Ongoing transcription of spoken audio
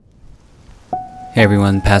Hey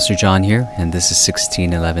everyone, Pastor John here, and this is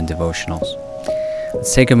 1611 Devotionals.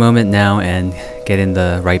 Let's take a moment now and get in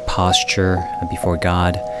the right posture before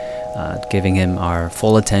God, giving Him our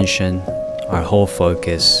full attention, our whole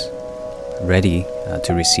focus, ready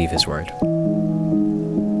to receive His Word.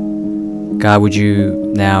 God, would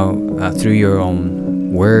you now, through your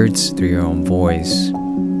own words, through your own voice,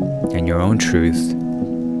 and your own truth,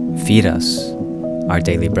 feed us our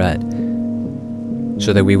daily bread,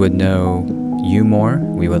 so that we would know you more,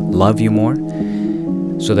 we would love you more,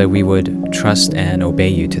 so that we would trust and obey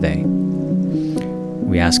you today.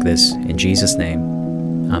 We ask this in Jesus' name.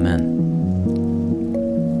 Amen.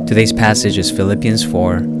 Today's passage is Philippians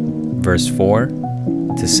 4, verse 4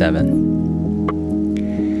 to 7.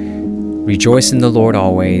 Rejoice in the Lord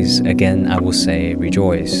always. Again, I will say,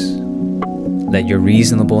 rejoice. Let your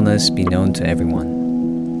reasonableness be known to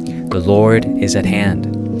everyone. The Lord is at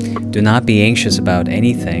hand. Do not be anxious about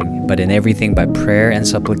anything, but in everything by prayer and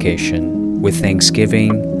supplication, with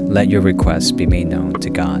thanksgiving, let your requests be made known to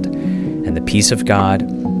God. And the peace of God,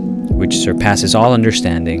 which surpasses all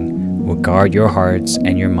understanding, will guard your hearts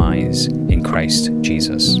and your minds in Christ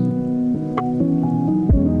Jesus.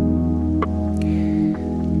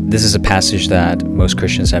 This is a passage that most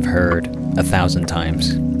Christians have heard 1,000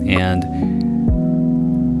 times. And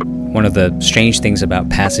one of the strange things about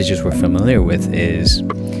passages we're familiar with is,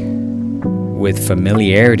 with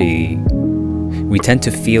familiarity, we tend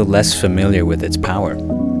to feel less familiar with its power.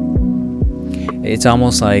 It's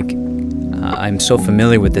almost like I'm so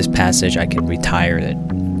familiar with this passage I can retire it,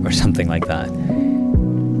 or something like that.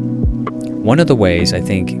 One of the ways I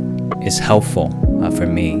think is helpful for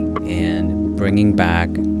me in bringing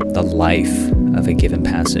back the life of a given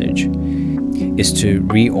passage is to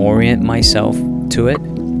reorient myself to it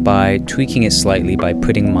by tweaking it slightly, by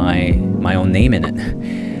putting my own name in it.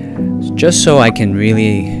 Just so I can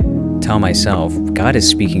really tell myself, God is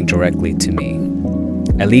speaking directly to me.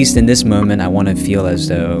 At least in this moment, I want to feel as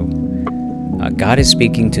though God is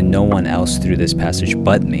speaking to no one else through this passage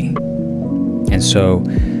but me. And so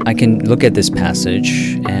I can look at this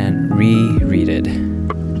passage and reread it.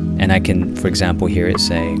 And I can, for example, hear it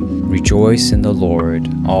say, "Rejoice in the Lord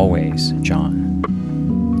always,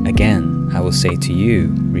 John. Again, I will say to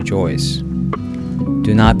you, rejoice.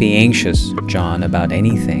 Do not be anxious, John, about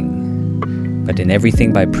anything, but in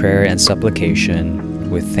everything by prayer and supplication,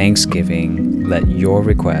 with thanksgiving, let your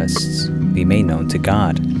requests be made known to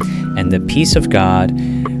God. And the peace of God,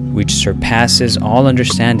 which surpasses all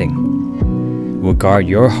understanding, will guard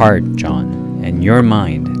your heart, John, and your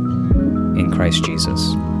mind in Christ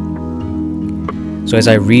Jesus." So as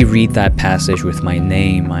I reread that passage with my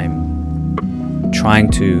name, I'm trying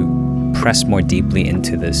to press more deeply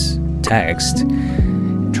into this text,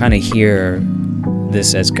 trying to hear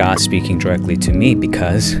this as God speaking directly to me,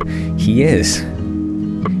 because He is,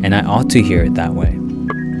 and I ought to hear it that way.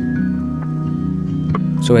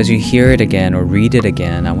 So as you hear it again or read it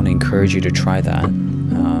again, I want to encourage you to try that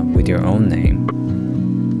with your own name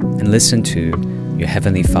and listen to your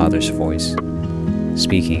Heavenly Father's voice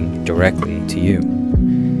speaking directly to you.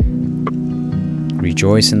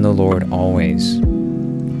 Rejoice in the Lord always.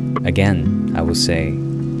 Again, I will say,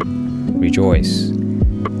 rejoice.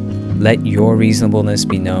 Let your reasonableness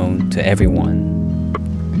be known to everyone.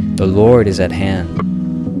 The Lord is at hand.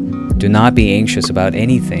 Do not be anxious about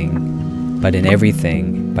anything, but in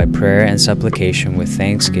everything, by prayer and supplication with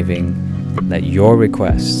thanksgiving, let your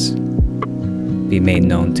requests be made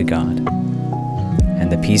known to God.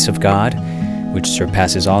 And the peace of God, which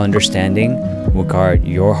surpasses all understanding, will guard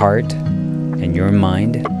your heart and your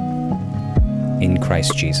mind in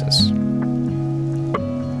Christ Jesus.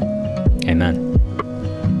 Amen.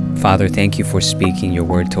 Father, thank you for speaking your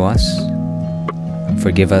word to us.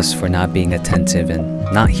 Forgive us for not being attentive and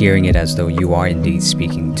not hearing it as though you are indeed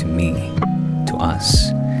speaking to me, to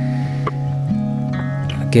us.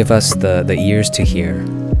 Give us the ears to hear.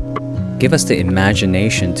 Give us the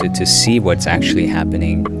imagination to see what's actually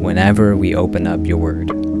happening whenever we open up your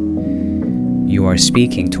word. You are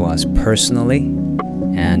speaking to us personally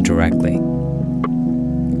and directly.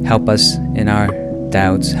 Help us in our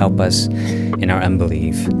doubts, help us in our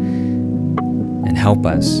unbelief, and help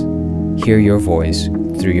us hear your voice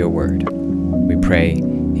through your word. We pray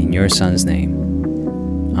in your Son's name.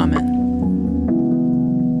 Amen.